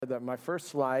my first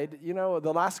slide. You know,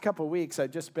 the last couple of weeks,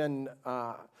 I've just been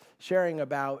sharing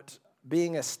about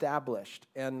being established.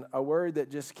 And a word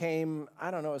that just came, I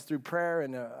don't know, it was through prayer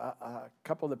and a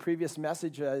couple of the previous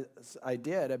messages I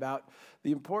did about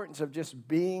the importance of just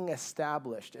being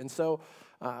established. And so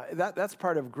that's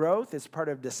part of growth. It's part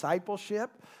of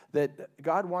discipleship, that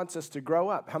God wants us to grow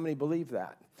up. How many believe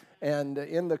that? And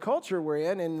in the culture we're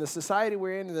in the society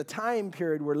we're in the time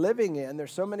period we're living in,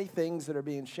 there's so many things that are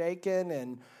being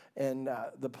shaken, and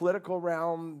the political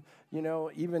realm, you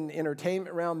know, even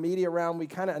entertainment realm, media realm. We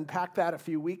kind of unpacked that a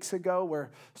few weeks ago,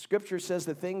 where Scripture says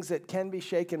the things that can be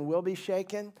shaken will be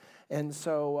shaken. And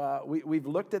so we've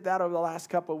looked at that over the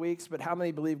last couple of weeks, but how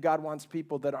many believe God wants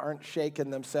people that aren't shaken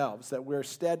themselves, that we're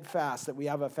steadfast, that we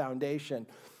have a foundation?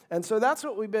 And so that's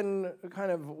what we've been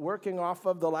kind of working off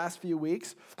of the last few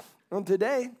weeks. And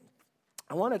today,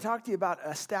 I want to talk to you about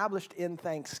established in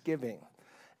thanksgiving.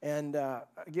 And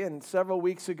again, several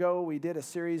weeks ago, we did a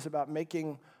series about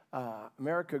making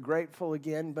America grateful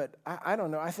again. But I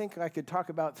don't know, I think I could talk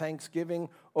about Thanksgiving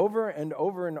over and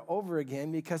over and over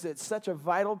again, because it's such a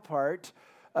vital part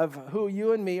of who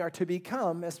you and me are to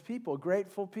become as people,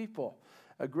 grateful people.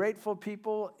 A grateful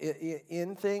people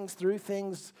in things, through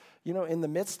things, you know, in the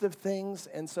midst of things.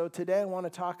 And so today I want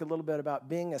to talk a little bit about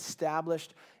being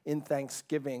established in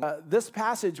thanksgiving. This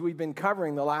passage we've been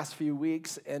covering the last few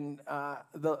weeks, and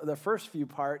the first few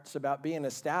parts about being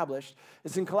established,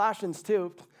 is in Colossians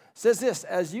 2. It says this: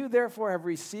 "As you therefore have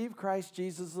received Christ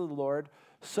Jesus the Lord,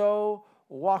 so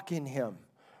walk in him,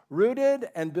 rooted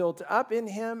and built up in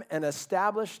him and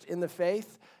established in the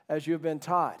faith as you have been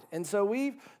taught." And so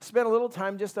we've spent a little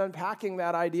time just unpacking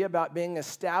that idea about being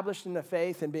established in the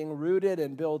faith and being rooted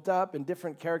and built up, in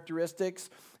different characteristics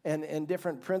and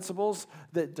different principles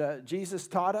that Jesus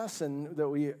taught us and that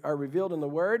we are revealed in the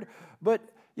Word. But,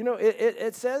 you know,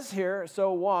 it says here,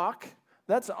 so walk,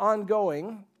 that's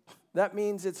ongoing. That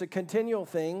means it's a continual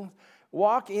thing.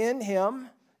 Walk in him,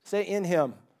 say in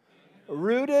him.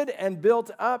 Rooted and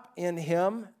built up in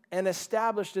him and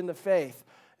established in the faith.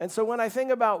 And so when I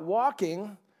think about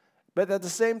walking, but at the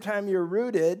same time you're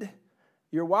rooted,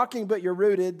 you're walking but you're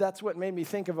rooted, that's what made me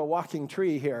think of a walking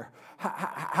tree here.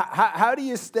 How do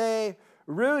you stay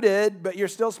rooted but you're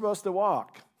still supposed to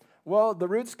walk? Well, the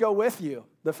roots go with you.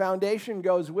 The foundation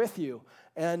goes with you.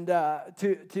 And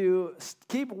to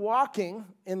keep walking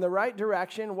in the right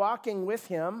direction, walking with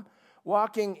him,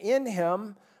 walking in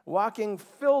him, walking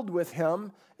filled with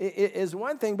him is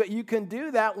one thing, but you can do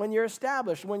that when you're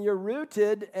established, when you're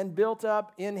rooted and built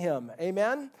up in him.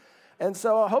 Amen? And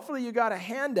so hopefully you got a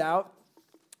handout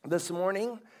this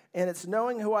morning, and it's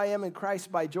Knowing Who I Am in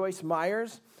Christ by Joyce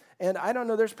Myers. And I don't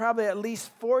know, there's probably at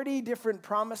least 40 different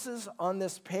promises on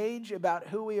this page about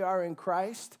who we are in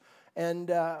Christ and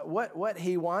what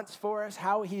he wants for us,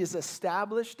 how he has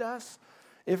established us.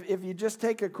 If you just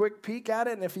take a quick peek at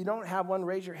it, and if you don't have one,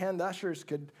 raise your hand. The ushers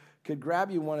could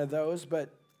grab you one of those. But,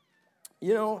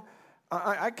 you know,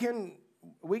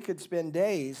 we could spend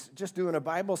days just doing a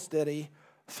Bible study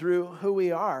through who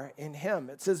we are in him.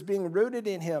 It says being rooted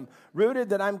in him, rooted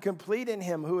that I'm complete in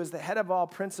him, who is the head of all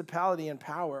principality and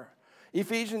power.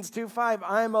 Ephesians 2:5,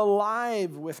 I'm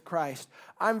alive with Christ.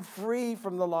 I'm free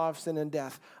from the law of sin and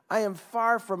death. I am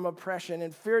far from oppression,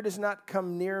 and fear does not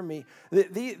come near me.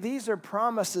 These are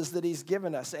promises that he's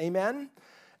given us. Amen?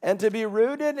 And to be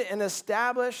rooted and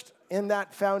established in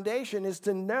that foundation is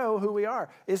to know who we are,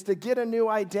 is to get a new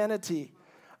identity.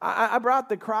 I brought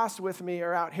the cross with me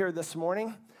out here this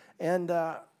morning, and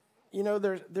you know,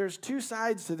 there's two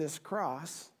sides to this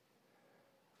cross.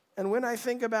 And when I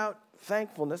think about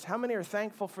thankfulness, how many are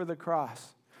thankful for the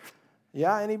cross?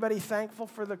 Yeah, anybody thankful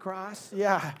for the cross?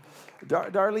 Yeah.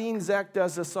 Darlene Zek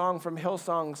does a song from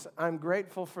Hillsongs, I'm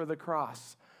grateful for the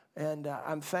cross. And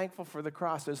I'm thankful for the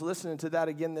cross. I was listening to that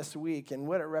again this week and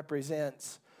what it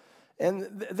represents.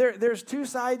 And there's two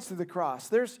sides to the cross.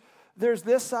 There's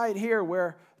this side here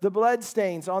where the blood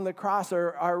stains on the cross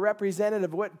are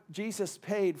representative of what Jesus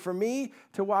paid for me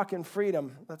to walk in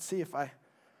freedom. Let's see if I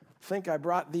think I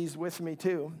brought these with me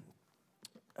too.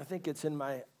 I think it's in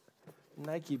my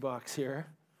Nike box here.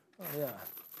 Oh,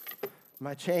 yeah.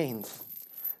 My chains.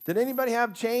 Did anybody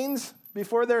have chains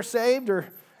before they're saved or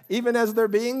even as they're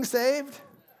being saved?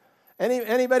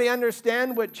 Anybody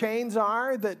understand what chains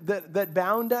are that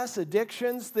bound us?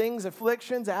 Addictions, things,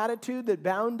 afflictions, attitude that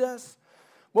bound us?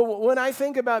 Well, when I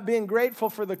think about being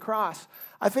grateful for the cross,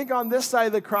 I think on this side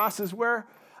of the cross is where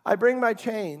I bring my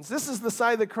chains. This is the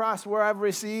side of the cross where I've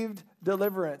received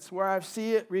deliverance, where I've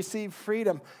received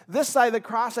freedom. This side of the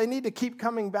cross I need to keep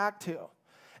coming back to.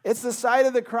 It's the side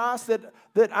of the cross that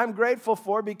I'm grateful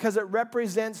for because it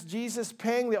represents Jesus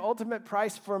paying the ultimate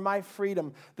price for my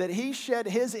freedom, that he shed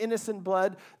his innocent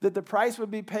blood, that the price would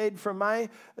be paid for my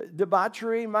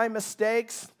debauchery, my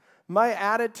mistakes, my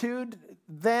attitude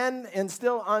then and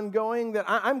still ongoing, that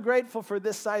I'm grateful for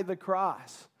this side of the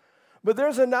cross. But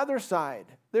there's another side.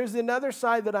 There's another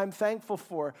side that I'm thankful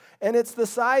for. And it's the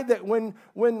side that when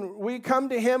we come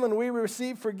to him and we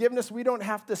receive forgiveness, we don't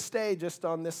have to stay just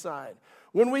on this side.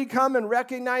 When we come and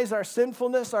recognize our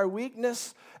sinfulness, our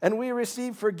weakness, and we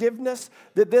receive forgiveness,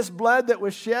 that this blood that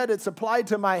was shed, it's applied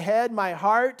to my head, my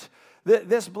heart,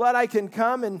 this blood I can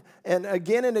come and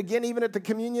again, even at the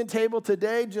communion table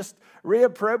today, just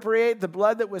reappropriate the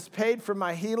blood that was paid for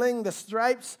my healing, the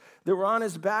stripes that were on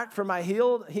his back for my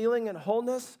healing and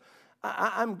wholeness.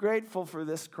 I'm grateful for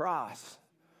this cross.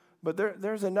 But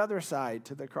there's another side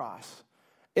to the cross.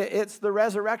 It's the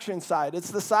resurrection side. It's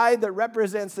the side that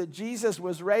represents that Jesus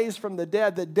was raised from the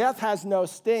dead, that death has no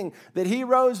sting, that he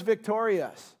rose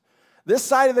victorious. This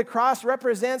side of the cross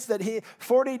represents that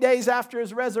 40 days after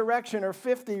his resurrection, or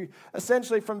 50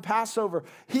 essentially from Passover,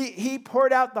 he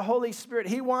poured out the Holy Spirit.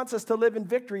 He wants us to live in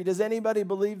victory. Does anybody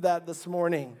believe that this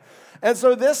morning? And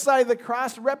so this side of the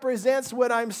cross represents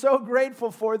what I'm so grateful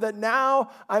for, that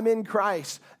now I'm in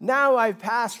Christ. Now I've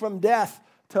passed from death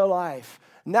to life.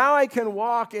 Now I can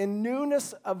walk in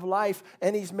newness of life,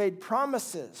 and he's made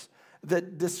promises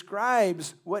that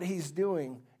describes what he's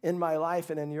doing in my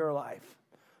life and in your life.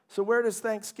 So where does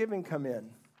thanksgiving come in?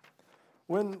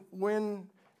 When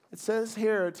it says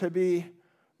here to be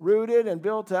rooted and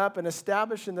built up and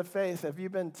established in the faith, have you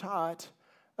been taught,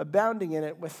 abounding in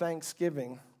it with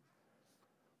thanksgiving?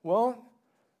 Well,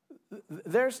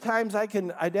 there's times I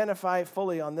can identify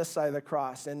fully on this side of the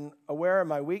cross and aware of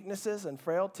my weaknesses and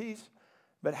frailties,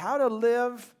 but how to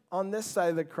live on this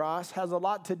side of the cross has a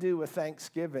lot to do with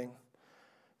thanksgiving.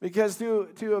 Because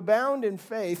to abound in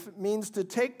faith means to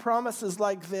take promises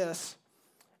like this,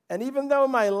 and even though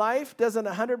my life doesn't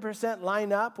 100%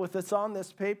 line up with what's on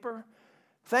this paper,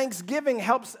 thanksgiving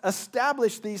helps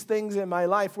establish these things in my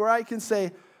life where I can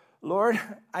say, Lord,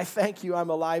 I thank you I'm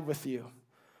alive with you.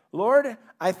 Lord,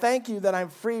 I thank you that I'm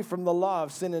free from the law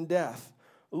of sin and death.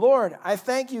 Lord, I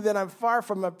thank you that I'm far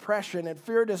from oppression and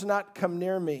fear does not come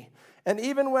near me. And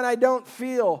even when I don't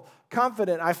feel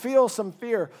confident, I feel some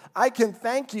fear, I can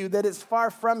thank you that it's far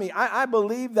from me. I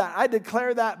believe that. I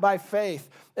declare that by faith.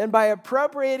 And by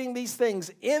appropriating these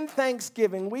things in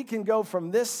thanksgiving, we can go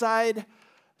from this side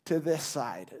to this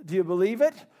side. Do you believe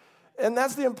it? And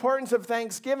that's the importance of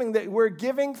thanksgiving, that we're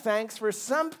giving thanks for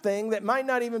something that might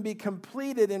not even be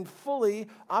completed and fully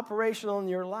operational in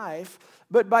your life.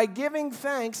 But by giving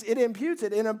thanks, it imputes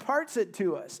it, it imparts it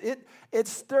to us. It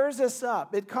stirs us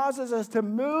up. It causes us to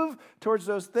move towards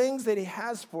those things that he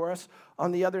has for us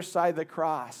on the other side of the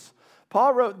cross.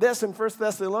 Paul wrote this in 1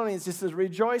 Thessalonians. He says,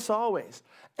 rejoice always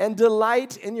and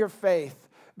delight in your faith.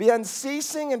 Be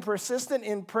unceasing and persistent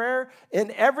in prayer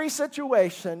in every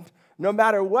situation. No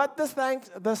matter what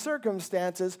the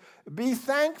circumstances, be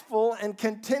thankful and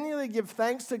continually give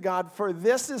thanks to God, for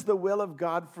this is the will of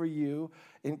God for you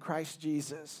in Christ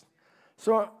Jesus.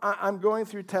 So I'm going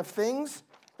through tough things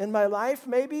in my life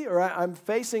maybe, or I'm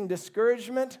facing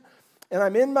discouragement, and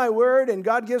I'm in my word, and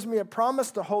God gives me a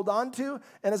promise to hold on to,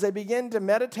 and as I begin to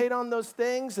meditate on those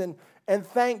things and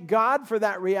thank God for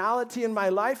that reality in my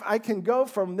life, I can go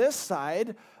from this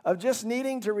side of just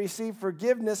needing to receive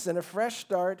forgiveness and a fresh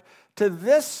start to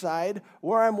this side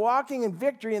where I'm walking in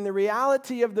victory in the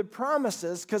reality of the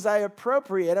promises because I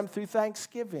appropriate them through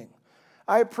thanksgiving.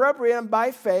 I appropriate them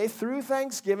by faith through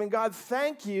thanksgiving. God,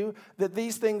 thank you that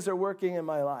these things are working in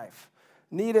my life.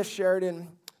 Nita shared in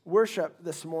worship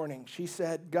this morning. She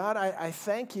said, God, I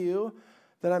thank you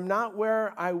that I'm not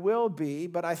where I will be,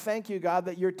 but I thank you, God,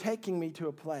 that you're taking me to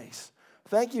a place.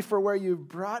 Thank you for where you've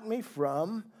brought me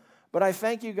from, but I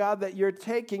thank you, God, that you're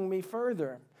taking me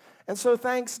further. And so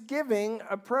thanksgiving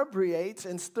appropriates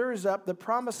and stirs up the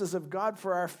promises of God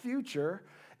for our future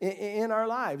in our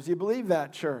lives. You believe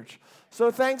that, church? So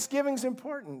thanksgiving's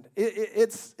important.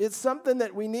 It's something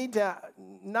that we need to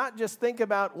not just think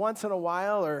about once in a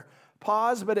while or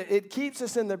pause, but it keeps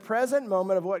us in the present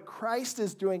moment of what Christ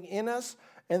is doing in us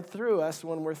and through us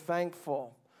when we're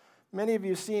thankful. Many of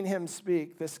you have seen him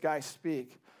speak, this guy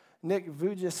speak. Nick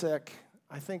Vujicic,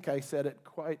 I think I said it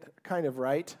kind of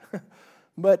right.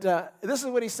 But this is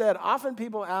what he said. Often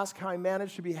people ask how I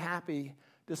manage to be happy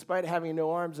despite having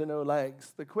no arms and no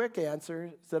legs. The quick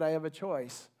answer is that I have a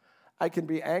choice. I can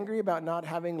be angry about not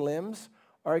having limbs,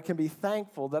 or I can be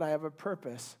thankful that I have a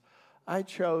purpose. I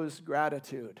chose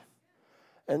gratitude.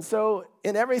 And so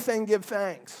in everything, give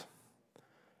thanks.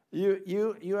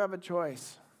 You have a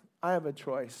choice. I have a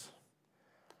choice.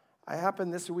 I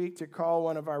happened this week to call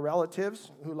one of our relatives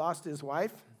who lost his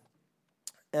wife,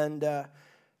 and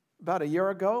about a year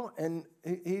ago, and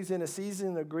he's in a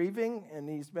season of grieving, and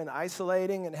he's been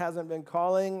isolating and hasn't been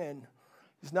calling, and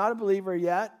he's not a believer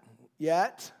yet,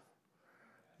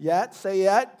 say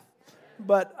yet.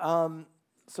 But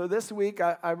so this week,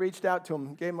 I reached out to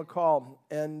him, gave him a call,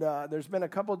 and there's been a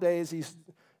couple days,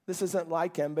 this isn't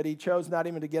like him, but he chose not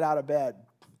even to get out of bed.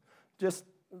 Just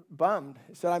bummed.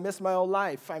 He said, I miss my old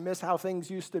life. I miss how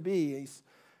things used to be. He's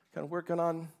kind of working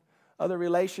on other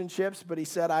relationships, but he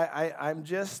said, I've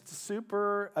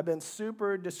been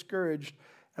super discouraged.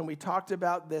 And we talked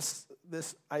about this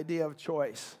idea of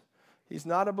choice. He's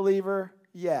not a believer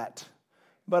yet,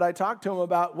 but I talked to him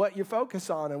about what you focus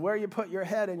on and where you put your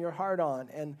head and your heart on.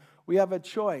 And we have a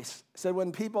choice. I said,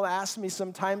 when people ask me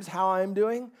sometimes how I'm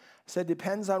doing, I said,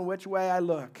 depends on which way I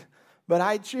look. But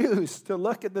I choose to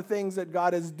look at the things that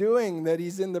God is doing, that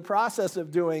he's in the process of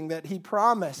doing, that he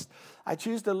promised. I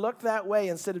choose to look that way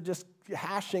instead of just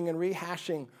hashing and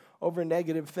rehashing over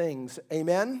negative things.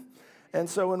 Amen? And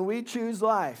so when we choose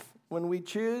life, when we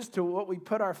choose to what we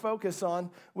put our focus on,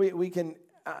 we can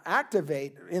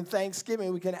activate, in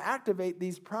Thanksgiving, we can activate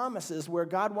these promises where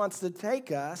God wants to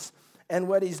take us and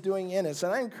what he's doing in us.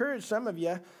 And I encourage some of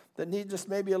you that need just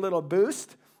maybe a little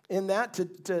boost in that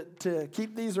to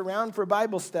keep these around for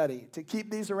Bible study, to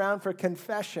keep these around for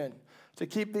confession, to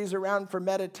keep these around for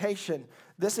meditation.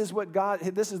 This is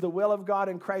the will of God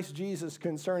in Christ Jesus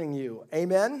concerning you.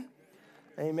 Amen?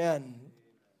 Amen.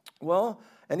 Well,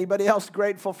 anybody else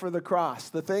grateful for the cross,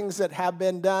 the things that have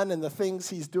been done and the things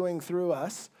he's doing through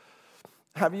us?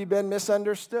 Have you been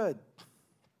misunderstood?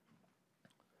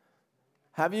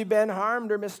 Have you been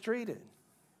harmed or mistreated?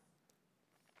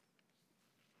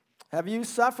 Have you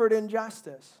suffered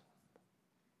injustice?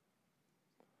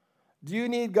 Do you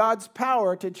need God's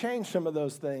power to change some of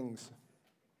those things?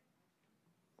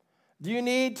 Do you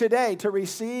need today to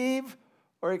receive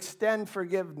or extend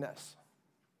forgiveness?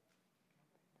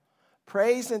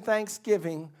 Praise and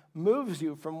thanksgiving moves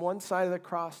you from one side of the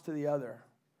cross to the other.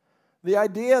 The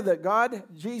idea that God,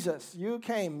 Jesus, you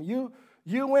came, you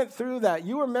went through that.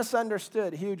 You were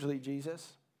misunderstood hugely,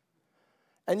 Jesus.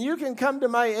 And you can come to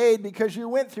my aid because you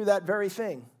went through that very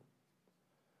thing.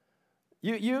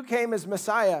 You came as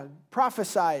Messiah,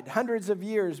 prophesied hundreds of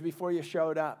years before you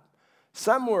showed up.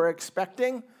 Some were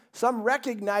expecting, some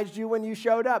recognized you when you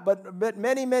showed up, but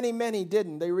many, many, many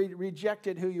didn't. They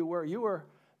rejected who you were. You were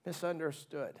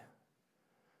misunderstood.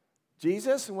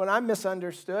 Jesus, when I'm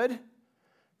misunderstood,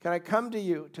 can I come to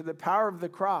you, to the power of the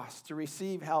cross, to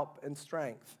receive help and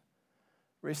strength,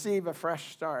 receive a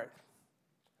fresh start?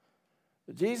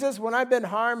 Jesus, when I've been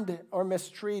harmed or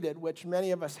mistreated, which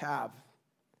many of us have,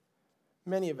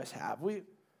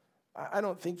 I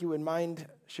don't think you would mind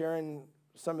sharing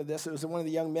some of this. It was one of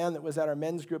the young men that was at our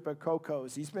men's group at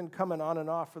Coco's. He's been coming on and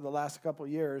off for the last couple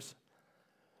of years.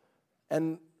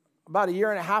 And about a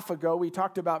year and a half ago, we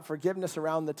talked about forgiveness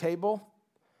around the table.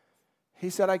 He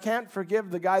said, I can't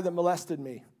forgive the guy that molested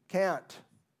me. Can't.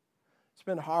 It's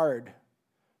been hard,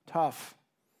 tough.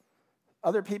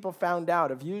 Other people found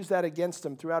out, have used that against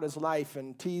him throughout his life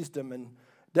and teased him and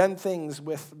done things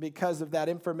because of that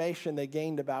information they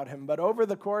gained about him. But over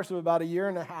the course of about a year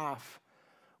and a half,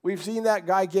 we've seen that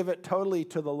guy give it totally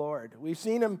to the Lord. We've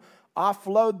seen him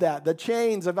offload the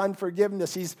chains of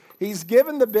unforgiveness. He's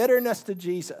given the bitterness to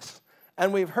Jesus.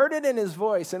 And we've heard it in his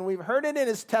voice, and we've heard it in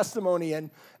his testimony, and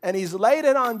he's laid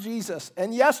it on Jesus.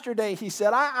 And yesterday he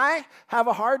said, I have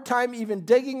a hard time even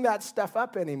digging that stuff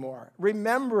up anymore,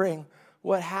 remembering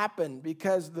what happened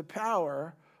because of the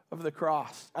power of the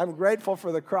cross. I'm grateful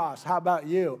for the cross. How about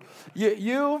you?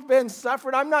 You've been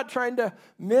suffering. I'm not trying to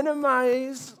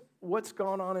minimize what's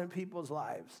going on in people's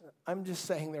lives. I'm just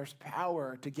saying there's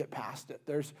power to get past it.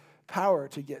 There's power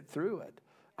to get through it.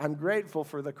 I'm grateful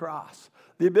for the cross.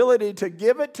 The ability to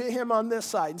give it to him on this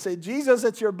side and say, Jesus,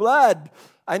 it's your blood.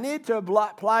 I need to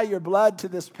apply your blood to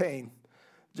this pain.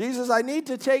 Jesus, I need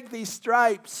to take these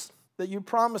stripes that you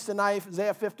promised in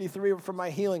Isaiah 53 for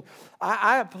my healing.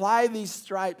 I apply these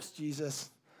stripes, Jesus,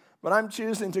 but I'm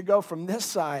choosing to go from this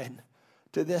side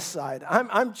to this side.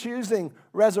 I'm choosing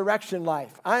resurrection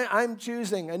life. I'm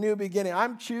choosing a new beginning.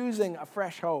 I'm choosing a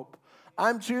fresh hope.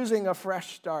 I'm choosing a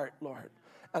fresh start, Lord.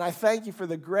 And I thank you for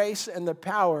the grace and the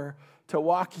power to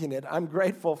walk in it. I'm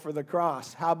grateful for the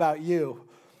cross. How about you?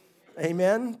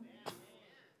 Amen?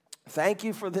 Thank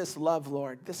you for this love,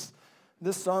 Lord.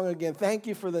 This song again. Thank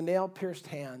you for the nail-pierced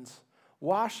hands.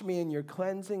 Wash me in your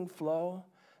cleansing flow.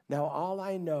 Now all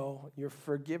I know, your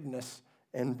forgiveness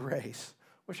and grace.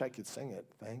 Wish I could sing it.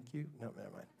 Thank you. No,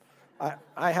 never mind.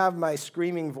 I have my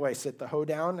screaming voice at the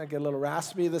hoedown. I get a little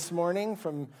raspy this morning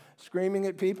from screaming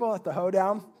at people at the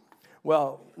hoedown.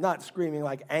 Well, not screaming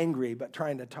like angry, but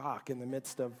trying to talk in the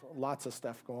midst of lots of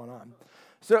stuff going on.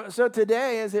 So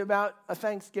today is about a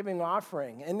Thanksgiving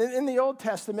offering. And in the Old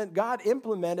Testament, God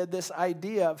implemented this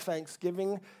idea of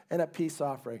Thanksgiving and a peace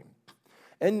offering.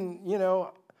 And,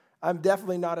 I'm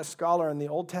definitely not a scholar in the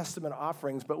Old Testament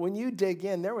offerings, but when you dig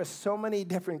in, there were so many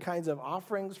different kinds of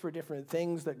offerings for different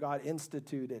things that God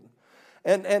instituted.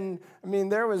 And I mean,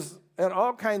 there was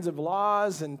all kinds of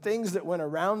laws and things that went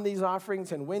around these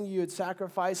offerings and when you would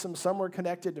sacrifice them. Some were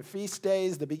connected to feast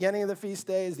days, the beginning of the feast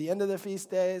days, the end of the feast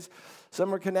days.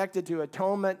 Some were connected to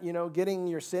atonement, getting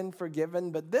your sin forgiven.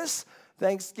 But this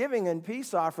Thanksgiving and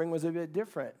peace offering was a bit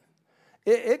different.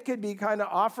 It could be kind of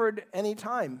offered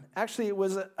anytime. Actually, it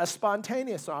was a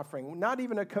spontaneous offering, not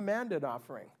even a commanded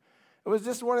offering. It was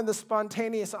just one of the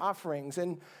spontaneous offerings.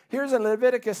 And here's in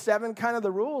Leviticus 7 kind of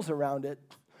the rules around it.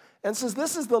 And it says,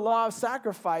 this is the law of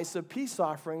sacrifice of peace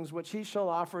offerings, which he shall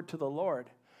offer to the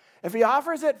Lord. If he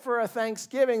offers it for a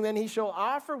thanksgiving, then he shall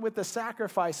offer with the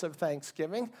sacrifice of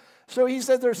thanksgiving. So he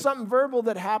says there's something verbal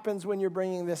that happens when you're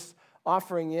bringing this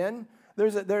offering in.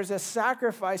 There's a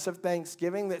sacrifice of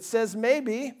thanksgiving that says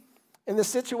maybe in the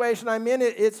situation I'm in,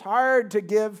 it's hard to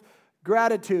give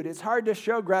gratitude. It's hard to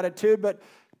show gratitude, but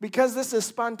because this is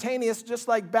spontaneous, just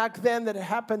like back then that it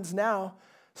happens now,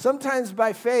 sometimes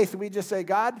by faith we just say,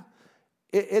 God,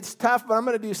 it's tough, but I'm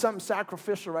going to do something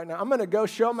sacrificial right now. I'm going to go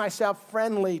show myself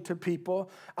friendly to people.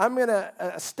 I'm going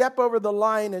to step over the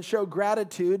line and show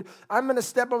gratitude. I'm going to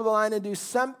step over the line and do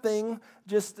something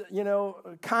just,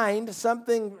 kind,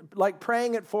 something like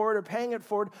praying it forward or paying it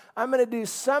forward. I'm going to do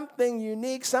something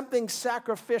unique, something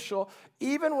sacrificial,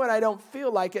 even when I don't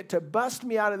feel like it, to bust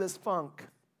me out of this funk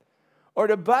or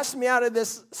to bust me out of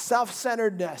this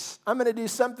self-centeredness. I'm going to do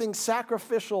something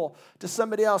sacrificial to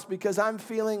somebody else because I'm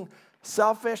feeling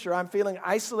selfish or I'm feeling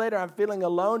isolated or I'm feeling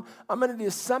alone. I'm going to do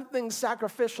something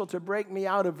sacrificial to break me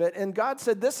out of it. And God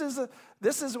said, this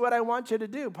is what I want you to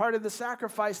do, part of the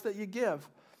sacrifice that you give.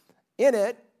 In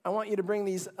it, I want you to bring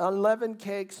these 11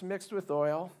 cakes mixed with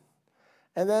oil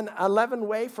and then 11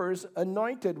 wafers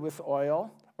anointed with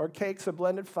oil or cakes of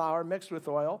blended flour mixed with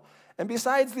oil. And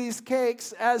besides these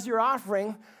cakes, as your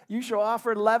offering, you shall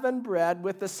offer leavened bread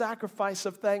with the sacrifice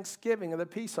of thanksgiving of the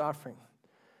peace offering.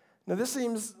 Now, this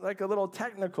seems like a little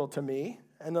technical to me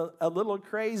and a little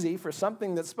crazy for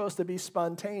something that's supposed to be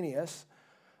spontaneous.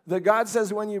 That God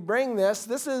says, when you bring this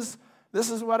is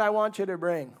what I want you to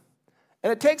bring.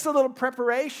 And it takes a little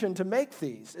preparation to make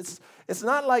these. It's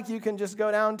not like you can just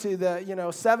go down to the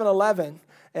 7-Eleven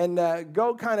and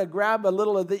go kind of grab a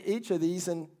little of each of these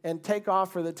and take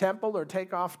off for the temple or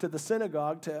take off to the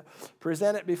synagogue to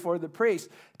present it before the priest.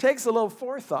 It takes a little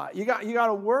forethought. You got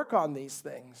to work on these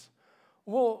things.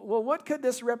 Well, what could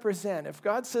this represent? If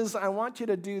God says, I want you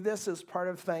to do this as part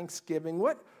of Thanksgiving,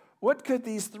 what could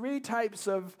these three types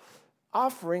of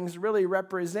offerings really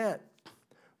represent?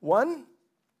 One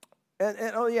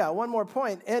more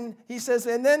point. And he says,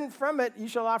 and then from it, you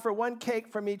shall offer one cake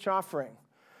from each offering.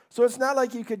 So it's not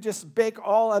like you could just bake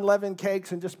all 11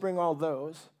 cakes and just bring all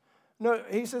those. No,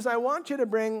 he says, I want you to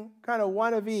bring kind of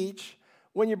one of each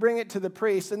when you bring it to the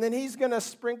priest, and then he's going to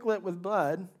sprinkle it with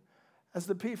blood as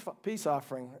the peace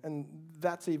offering. And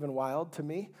that's even wild to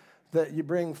me, that you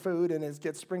bring food and it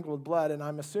gets sprinkled with blood, and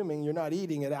I'm assuming you're not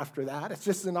eating it after that. It's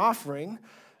just an offering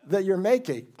that you're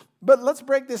making. But let's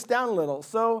break this down a little.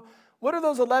 So what are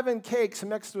those 11 cakes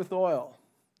mixed with oil?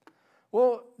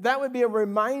 Well, that would be a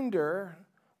reminder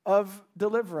of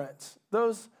deliverance.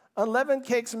 Those 11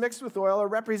 cakes mixed with oil are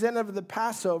representative of the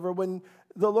Passover when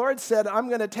the Lord said, I'm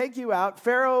going to take you out.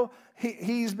 Pharaoh,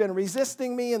 he's been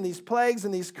resisting me, and these plagues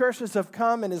and these curses have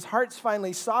come, and his heart's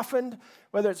finally softened,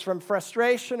 whether it's from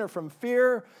frustration or from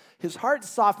fear. His heart's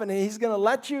softened, and he's going to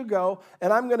let you go,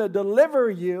 and I'm going to deliver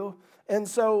you. And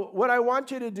so what I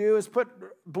want you to do is put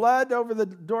blood over the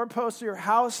doorpost of your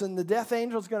house, and the death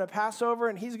angel's going to pass over,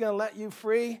 and he's going to let you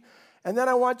free. And then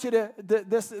I want you to,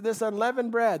 this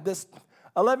unleavened bread, this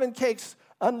 11 cakes,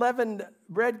 unleavened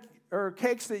bread or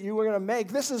cakes that you were going to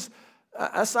make, this is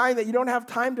a sign that you don't have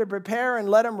time to prepare and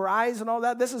let them rise and all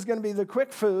that. This is going to be the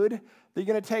quick food that you're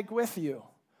going to take with you.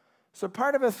 So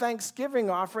part of a Thanksgiving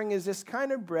offering is this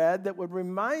kind of bread that would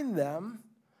remind them,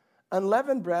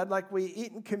 unleavened bread like we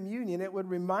eat in communion, it would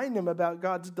remind them about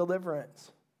God's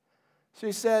deliverance. So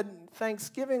he said,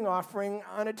 Thanksgiving offering,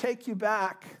 I'm going to take you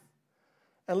back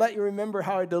and let you remember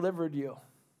how I delivered you.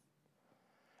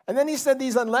 And then he said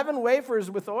these unleavened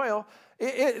wafers with oil,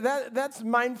 that's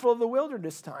mindful of the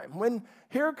wilderness time. When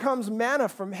here comes manna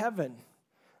from heaven,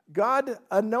 God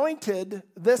anointed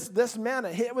this manna.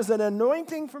 It was an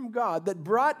anointing from God that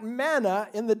brought manna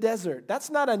in the desert. That's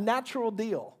not a natural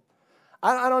deal.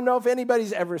 I don't know if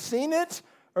anybody's ever seen it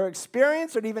or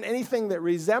experienced or even anything that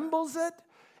resembles it.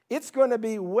 It's going to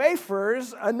be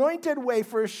wafers, anointed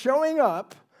wafers showing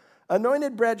up,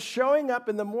 anointed bread showing up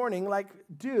in the morning like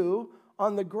dew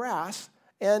on the grass,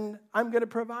 and I'm going to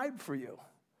provide for you.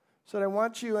 So I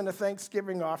want you in a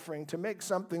Thanksgiving offering to make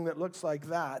something that looks like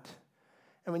that.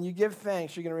 And when you give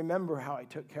thanks, you're going to remember how I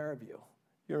took care of you.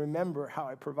 You remember how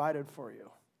I provided for you,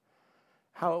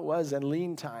 how it was in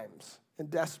lean times, in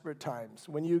desperate times.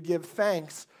 When you give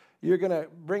thanks, you're going to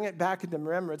bring it back into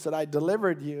remembrance that I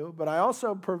delivered you, but I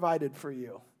also provided for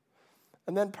you.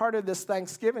 And then part of this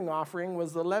Thanksgiving offering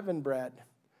was the leavened bread.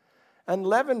 And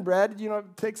leavened bread,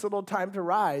 takes a little time to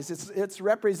rise. It's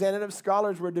representative.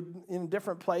 Scholars were in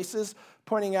different places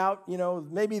pointing out,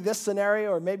 maybe this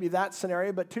scenario or maybe that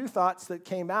scenario, but two thoughts that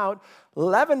came out.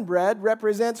 Leavened bread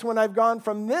represents when I've gone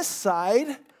from this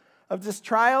side of just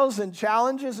trials and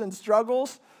challenges and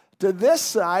struggles to this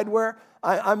side where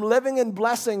I'm living in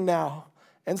blessing now.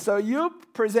 And so you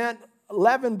present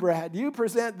leavened bread. You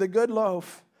present the good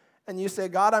loaf. And you say,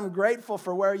 God, I'm grateful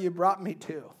for where you brought me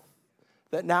to.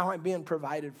 That now I'm being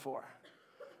provided for.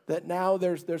 That now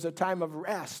there's a time of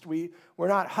rest. We're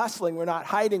not hustling. We're not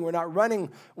hiding. We're not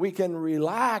running. We can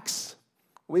relax.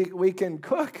 We can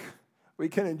cook. We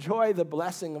can enjoy the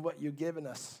blessing of what you've given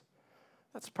us.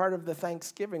 That's part of the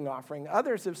Thanksgiving offering.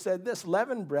 Others have said this,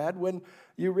 leavened bread, when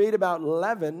you read about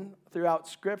leaven throughout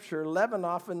Scripture, leaven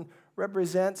often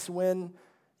represents when,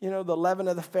 the leaven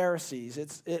of the Pharisees.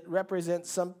 It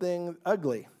represents something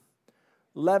ugly.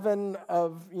 Leaven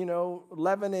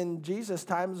in Jesus'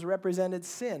 times represented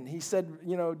sin. He said,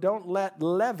 don't let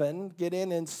leaven get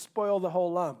in and spoil the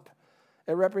whole lump.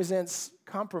 It represents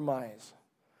compromise.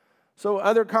 So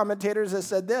other commentators have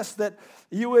said this, that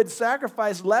you would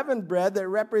sacrifice leavened bread that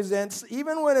represents,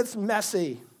 even when it's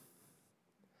messy,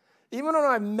 even when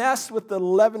I mess with the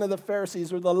leaven of the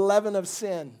Pharisees or the leaven of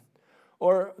sin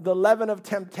or the leaven of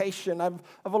temptation, I've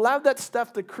allowed that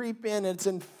stuff to creep in and it's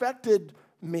infected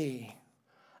me.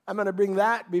 I'm going to bring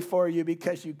that before you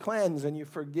because you cleanse and you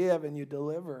forgive and you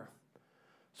deliver.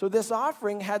 So this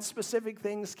offering had specific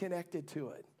things connected to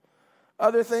it.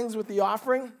 Other things with the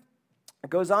offering, it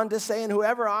goes on to say, and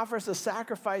whoever offers a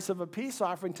sacrifice of a peace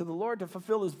offering to the Lord to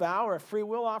fulfill his vow or a free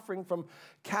will offering from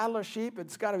cattle or sheep,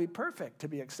 it's got to be perfect to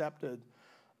be accepted.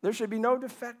 There should be no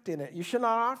defect in it. You should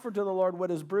not offer to the Lord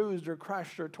what is bruised or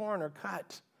crushed or torn or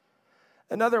cut.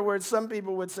 In other words, some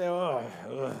people would say,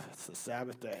 it's the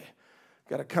Sabbath day.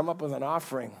 Got to come up with an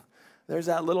offering. There's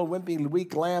that little wimpy,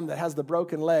 weak lamb that has the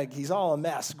broken leg. He's all a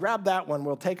mess. Grab that one.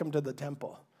 We'll take him to the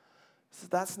temple. So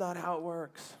that's not how it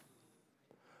works.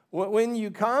 When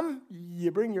you come,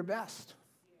 you bring your best.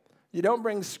 You don't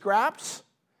bring scraps.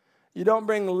 You don't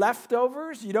bring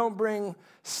leftovers. You don't bring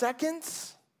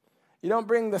seconds. You don't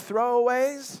bring the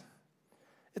throwaways.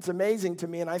 It's amazing to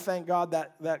me, and I thank God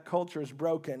that culture is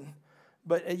broken.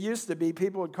 But it used to be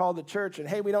people would call the church and,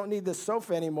 hey, we don't need this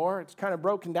sofa anymore. It's kind of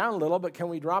broken down a little, but can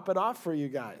we drop it off for you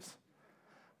guys?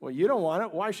 Well, you don't want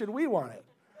it. Why should we want it?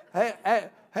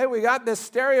 Hey, we got this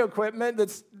stereo equipment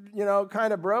that's,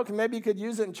 kind of broken. Maybe you could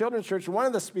use it in children's church. One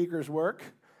of the speakers work.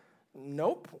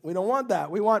 Nope, we don't want that.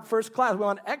 We want first class. We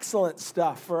want excellent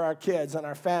stuff for our kids and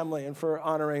our family and for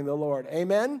honoring the Lord.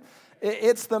 Amen?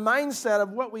 It's the mindset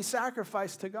of what we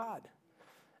sacrifice to God.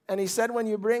 And he said, when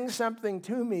you bring something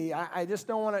to me, I just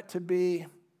don't want it to be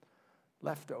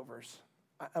leftovers.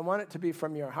 I want it to be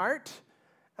from your heart,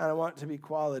 and I want it to be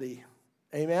quality.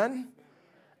 Amen?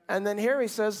 And then here he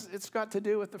says it's got to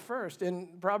do with the first. In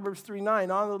Proverbs 3:9,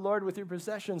 honor the Lord with your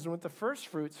possessions and with the first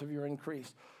fruits of your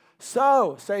increase.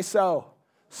 So, say so.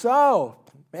 So,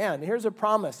 man, here's a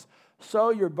promise.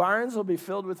 So your barns will be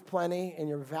filled with plenty, and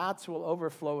your vats will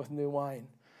overflow with new wine.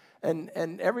 And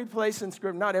every place in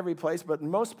Scripture, not every place, but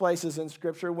most places in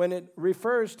Scripture, when it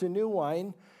refers to new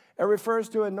wine, it refers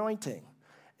to anointing.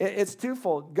 It's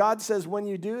twofold. God says when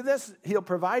you do this, he'll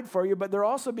provide for you, but there'll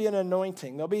also be an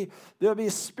anointing. There'll be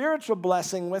a spiritual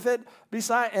blessing with it,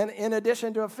 and in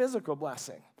addition to a physical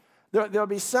blessing. There'll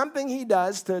be something he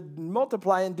does to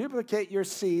multiply and duplicate your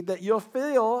seed that you'll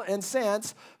feel and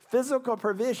sense physical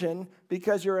provision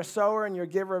because you're a sower and you're a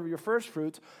giver of your first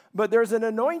fruits, but there's an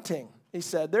anointing. He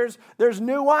said, there's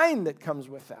new wine that comes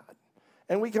with that.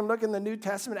 And we can look in the New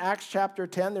Testament, Acts chapter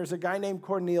 10. There's a guy named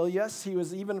Cornelius. He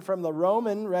was even from the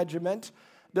Roman regiment.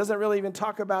 Doesn't really even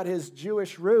talk about his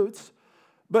Jewish roots.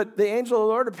 But the angel of the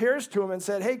Lord appears to him and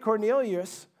said, hey,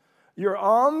 Cornelius, your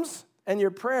alms and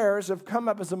your prayers have come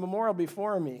up as a memorial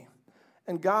before me.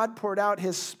 and God poured out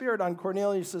his Spirit on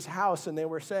Cornelius' house, and they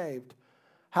were saved.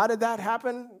 How did that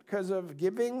happen? Because of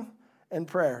giving and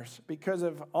prayers, because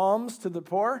of alms to the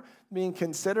poor, being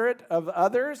considerate of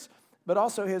others, but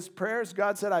also his prayers.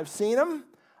 God said, I've seen them,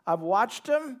 I've watched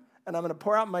them, and I'm going to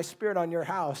pour out my Spirit on your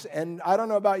house. And I don't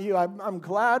know about you, I'm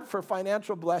glad for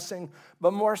financial blessing,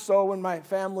 but more so when my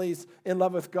family's in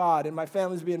love with God and my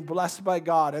family's being blessed by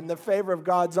God and the favor of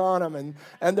God's on them,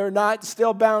 and they're not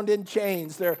still bound in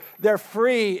chains. They're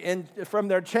free from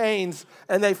their chains,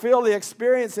 and they feel the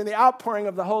experience and the outpouring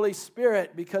of the Holy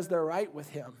Spirit because they're right with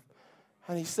him.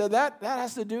 And he said that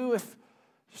has to do with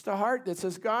just a heart that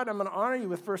says, God, I'm going to honor you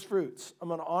with first fruits. I'm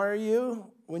going to honor you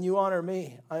when you honor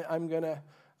me. I'm going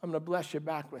to bless you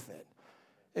back with it.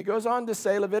 It goes on to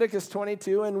say, Leviticus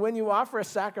 22, and when you offer a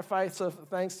sacrifice of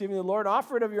thanksgiving to the Lord,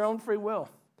 offer it of your own free will.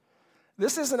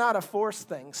 This is not a forced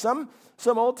thing. Some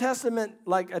Old Testament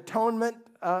like atonement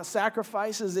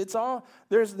sacrifices,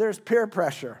 there's peer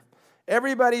pressure.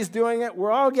 Everybody's doing it.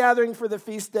 We're all gathering for the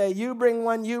feast day. You bring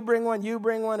one, you bring one, you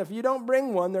bring one. If you don't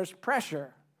bring one, there's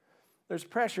pressure. There's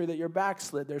pressure that you're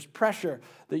backslid. There's pressure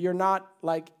that you're not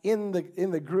like in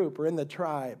the group or in the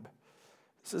tribe.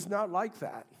 This is not like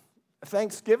that.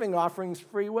 Thanksgiving offerings,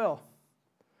 free will.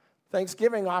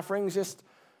 Thanksgiving offerings, just,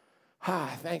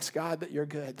 thanks God that you're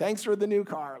good. Thanks for the new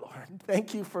car, Lord.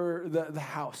 Thank you for the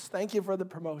house. Thank you for the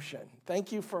promotion.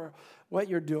 Thank you for what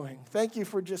you're doing. Thank you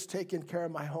for just taking care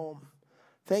of my home.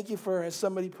 Thank you for, as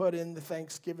somebody put in the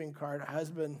Thanksgiving card, a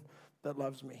husband that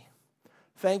loves me.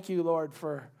 Thank you, Lord,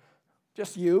 for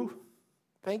just you.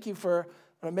 Thank you for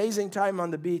an amazing time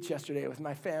on the beach yesterday with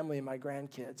my family and my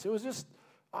grandkids. It was just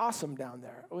awesome down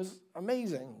there. It was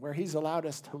amazing where he's allowed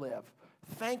us to live.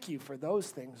 Thank you for those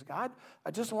things, God.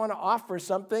 I just want to offer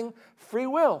something, free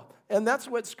will. And that's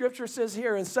what Scripture says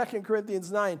here in 2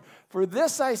 Corinthians 9. For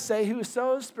this I say, who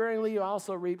sows sparingly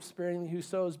also reaps sparingly, who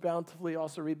sows bountifully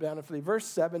also reap bountifully. Verse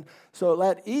 7, so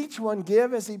let each one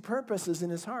give as he purposes in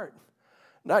his heart,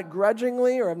 not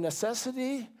grudgingly or of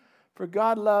necessity, for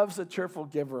God loves a cheerful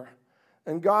giver.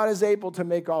 And God is able to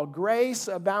make all grace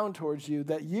abound towards you,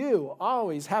 that you,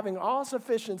 always having all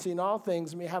sufficiency in all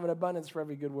things, may have an abundance for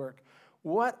every good work.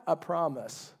 What a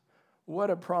promise. What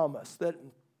a promise that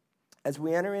as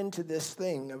we enter into this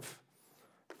thing of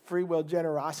free will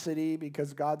generosity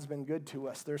because God's been good to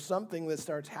us, there's something that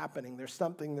starts happening. There's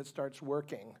something that starts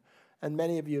working. And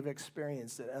many of you have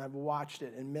experienced it, and I've watched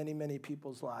it in many, many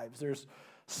people's lives. There's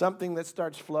something that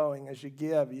starts flowing as you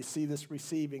give. You see this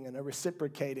receiving and a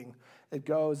reciprocating. It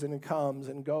goes and it comes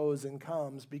and goes and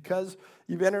comes because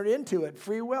you've entered into it,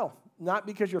 free will. Not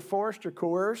because you're forced or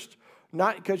coerced,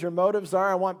 not because your motives are,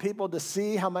 I want people to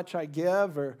see how much I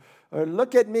give, or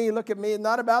look at me.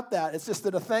 Not about that. It's just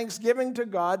that a thanksgiving to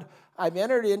God, I've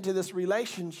entered into this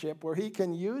relationship where he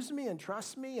can use me and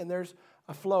trust me, and there's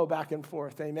a flow back and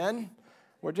forth. Amen?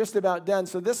 We're just about done.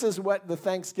 So this is what the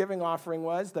Thanksgiving offering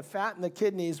was. The fat and the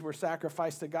kidneys were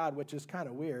sacrificed to God, which is kind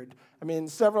of weird. I mean,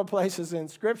 several places in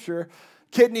Scripture,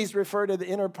 kidneys refer to the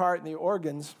inner part and the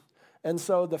organs. And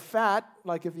so the fat,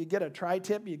 like if you get a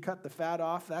tri-tip, you cut the fat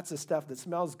off. That's the stuff that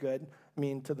smells good. I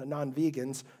mean, to the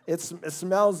non-vegans, it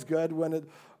smells good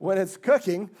when it's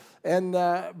cooking. And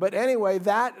but anyway,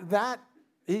 that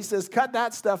he says, cut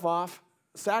that stuff off,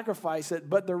 sacrifice it.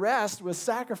 But the rest was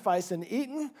sacrificed and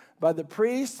eaten by the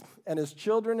priest and his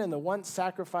children and the one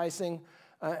sacrificing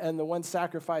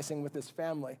with his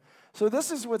family. So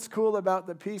this is what's cool about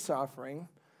the peace offering.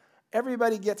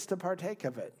 Everybody gets to partake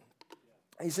of it.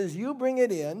 He says, you bring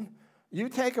it in, you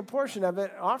take a portion of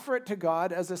it, offer it to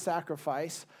God as a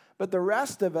sacrifice, but the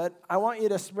rest of it, I want you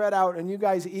to spread out and you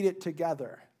guys eat it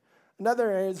together.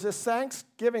 Another area is this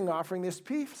Thanksgiving offering, this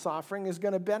peace offering is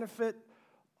going to benefit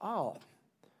all.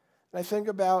 And I think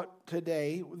about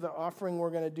today, the offering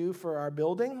we're going to do for our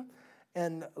building,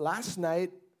 and last night,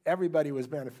 everybody was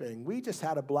benefiting. We just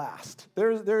had a blast. I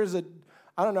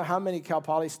don't know how many Cal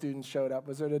Poly students showed up.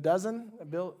 Was it a dozen?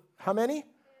 Bill, how many?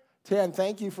 10.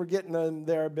 Thank you for getting them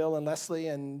there, Bill and Leslie,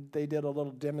 and they did a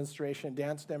little demonstration,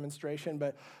 dance demonstration,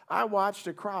 but I watched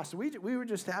across. We were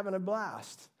just having a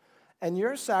blast. And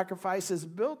your sacrifice has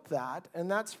built that,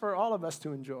 and that's for all of us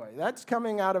to enjoy. That's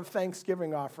coming out of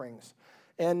Thanksgiving offerings.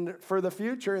 And for the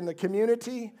future in the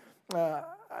community,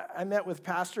 I met with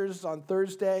pastors on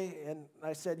Thursday, and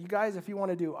I said, you guys, if you want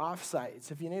to do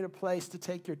offsites, if you need a place to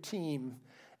take your team,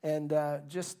 and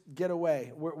just get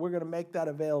away. We're going to make that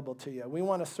available to you. We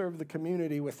want to serve the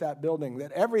community with that building,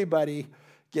 that everybody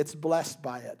gets blessed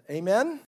by it. Amen?